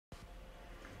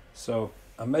So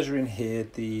I'm measuring here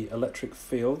the electric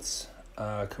fields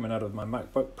coming out of my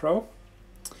MacBook Pro.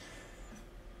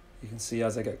 You can see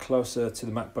as I get closer to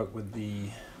the MacBook with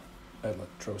the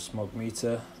electro smog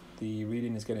meter, the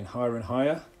reading is getting higher and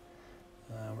higher.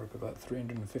 We're up about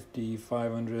 350,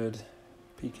 500,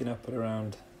 peaking up at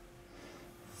around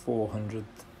 400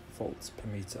 volts per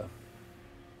meter.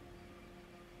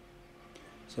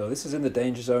 So this is in the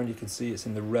danger zone. You can see it's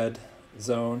in the red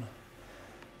zone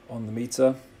on the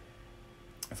meter.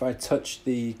 If I touch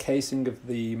the casing of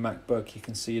the MacBook, you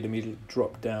can see it immediately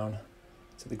drop down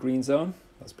to the green zone.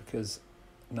 That's because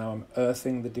now I'm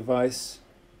earthing the device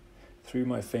through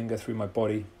my finger, through my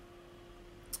body,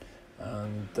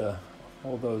 and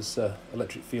all those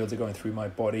electric fields are going through my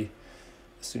body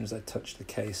as soon as I touch the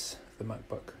case of the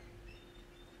MacBook.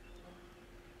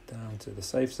 Down to the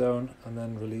safe zone and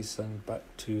then release and back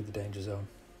to the danger zone.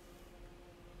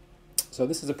 So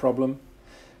this is a problem.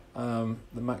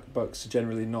 The MacBooks are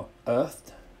generally not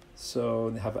earthed, so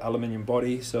they have an aluminium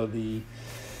body, so the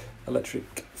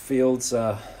electric fields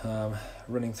are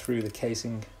running through the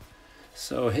casing.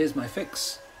 So here's my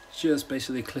fix. Just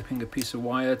basically clipping a piece of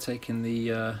wire, taking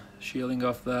the shielding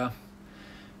off there,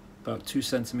 about 2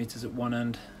 centimeters at one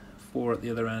end, 4 at the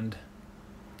other end.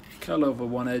 Curl over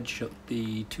one edge at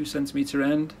the 2 centimeter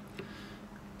end,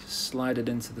 slide it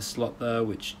into the slot there,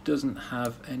 which doesn't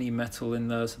have any metal in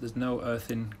there, so there's no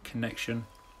earthing connection.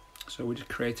 So we're just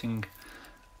creating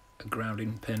a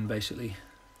grounding pin basically.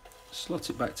 Slot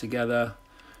it back together,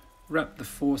 wrap the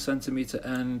 4 centimeter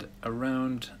end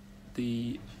around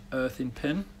the earthing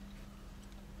pin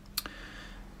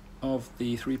of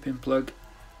the 3-pin plug,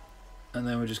 and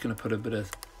then we're just going to put a bit of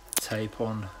tape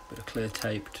on, a bit of clear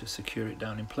tape to secure it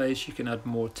down in place. You can add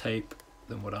more tape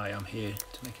than what I am here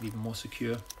to make it even more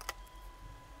secure.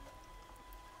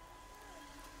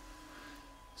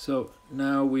 So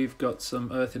now we've got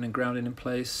some earthing and grounding in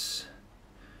place,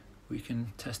 we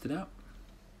can test it out.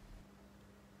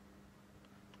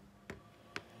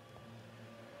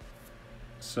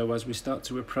 So as we start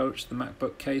to approach the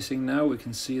MacBook casing now, we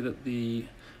can see that the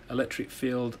electric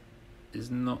field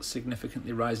is not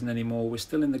significantly rising anymore. We're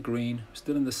still in the green, we're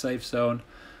still in the safe zone,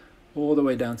 all the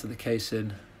way down to the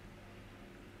casing,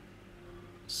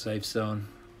 safe zone.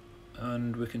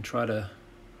 And we can try to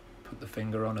put the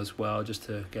finger on as well, just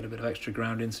to get a bit of extra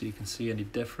grounding so you can see any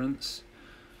difference.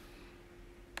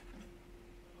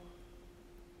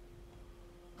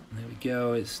 And there we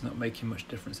go, it's not making much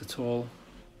difference at all.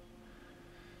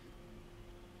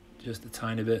 Just a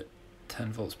tiny bit,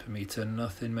 10 volts per meter,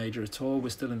 nothing major at all. We're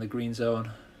still in the green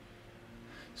zone.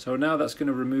 So now that's going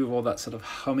to remove all that sort of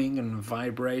humming and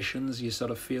vibrations you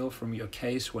sort of feel from your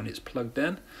case when it's plugged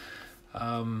in.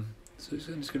 So it's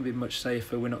going to be much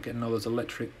safer. We're not getting all those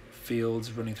electric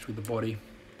fields running through the body.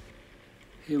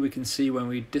 Here we can see when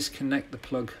we disconnect the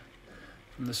plug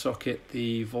from the socket,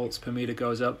 the volts per meter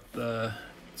goes up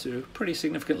to pretty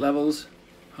significant levels,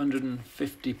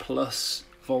 150 plus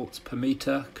volts per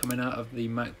meter coming out of the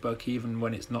MacBook even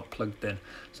when it's not plugged in.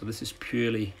 So this is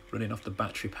purely running off the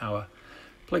battery power.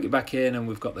 Plug it back in and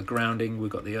we've got the grounding,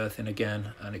 we've got the earthing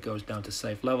again, and it goes down to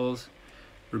safe levels.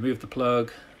 Remove the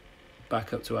plug,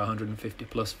 back up to 150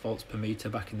 plus volts per meter,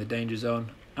 back in the danger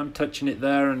zone. I'm touching it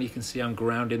there and you can see I'm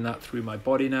grounding that through my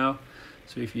body now.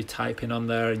 So if you're typing on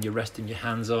there and you're resting your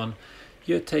hands on,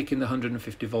 you're taking the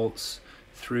 150 volts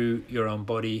through your own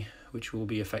body, which will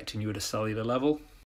be affecting you at a cellular level.